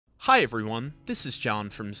Hi everyone, this is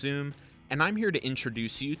John from Zoom, and I'm here to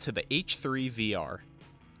introduce you to the H3-VR.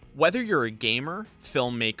 Whether you're a gamer,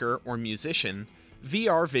 filmmaker, or musician,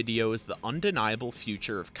 VR video is the undeniable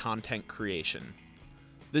future of content creation.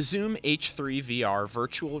 The Zoom H3-VR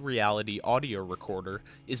virtual reality audio recorder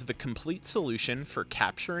is the complete solution for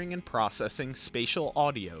capturing and processing spatial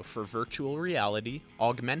audio for virtual reality,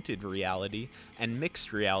 augmented reality, and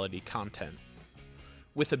mixed reality content.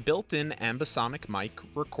 With a built-in ambisonic mic,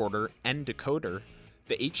 recorder, and decoder,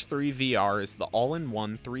 the H3-VR is the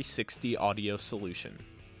all-in-one 360 audio solution.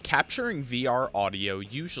 Capturing VR audio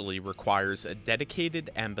usually requires a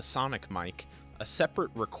dedicated ambisonic mic, a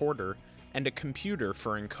separate recorder, and a computer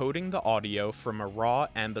for encoding the audio from a raw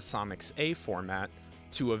Ambisonics A format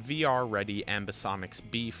to a VR-ready Ambisonics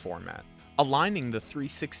B format. Aligning the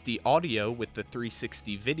 360 audio with the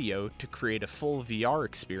 360 video to create a full VR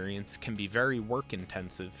experience can be very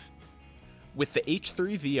work-intensive. With the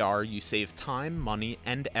H3-VR, you save time, money,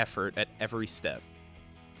 and effort at every step.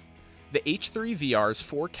 The H3-VR's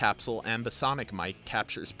 4-capsule ambisonic mic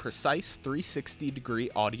captures precise 360-degree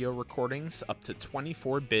audio recordings up to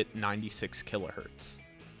 24-bit 96 kHz.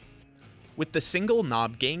 With the single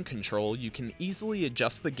knob gain control, you can easily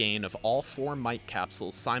adjust the gain of all 4 mic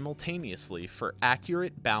capsules simultaneously for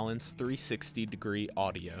accurate, balanced 360-degree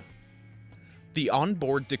audio. The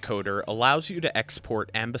onboard decoder allows you to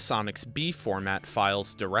export Ambisonics B format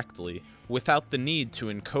files directly, without the need to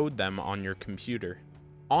encode them on your computer.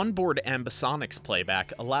 Onboard Ambisonics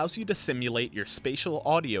playback allows you to simulate your spatial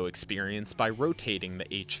audio experience by rotating the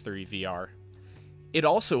H3-VR. It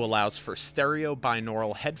also allows for stereo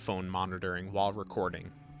binaural headphone monitoring while recording.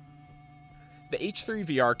 The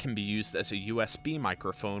H3-VR can be used as a USB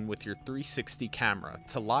microphone with your 360 camera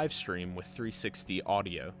to live stream with 360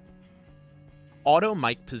 audio. Auto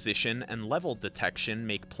mic position and level detection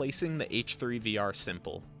make placing the H3-VR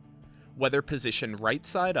simple. Whether positioned right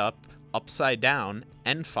side up, upside down,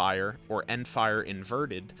 end-fire, or end-fire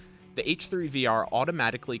inverted, the H3-VR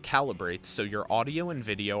automatically calibrates so your audio and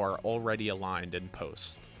video are already aligned in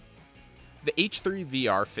post. The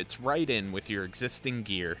H3-VR fits right in with your existing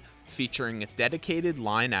gear, featuring a dedicated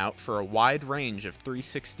line out for a wide range of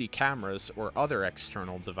 360 cameras or other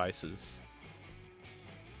external devices.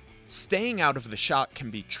 Staying out of the shot can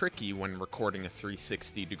be tricky when recording a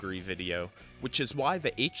 360-degree video, which is why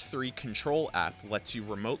the H3 Control app lets you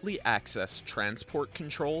remotely access transport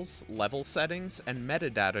controls, level settings, and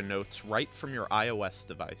metadata notes right from your iOS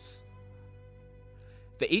device.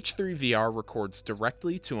 The H3-VR records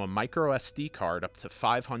directly to a microSD card up to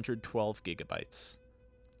 512 GB.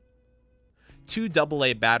 2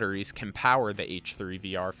 AA batteries can power the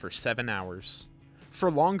H3-VR for 7 hours. For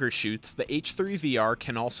longer shoots, the H3-VR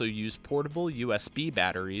can also use portable USB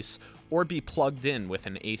batteries or be plugged in with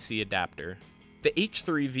an AC adapter. The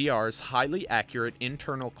H3-VR's highly accurate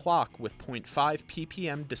internal clock with 0.5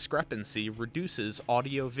 ppm discrepancy reduces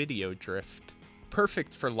audio-video drift.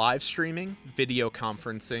 Perfect for live streaming, video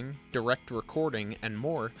conferencing, direct recording, and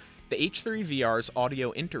more, the H3-VR's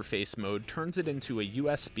audio interface mode turns it into a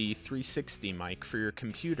USB 360 mic for your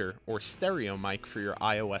computer or stereo mic for your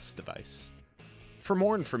iOS device. For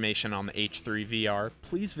more information on the H3-VR,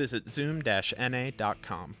 please visit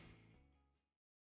zoom-na.com.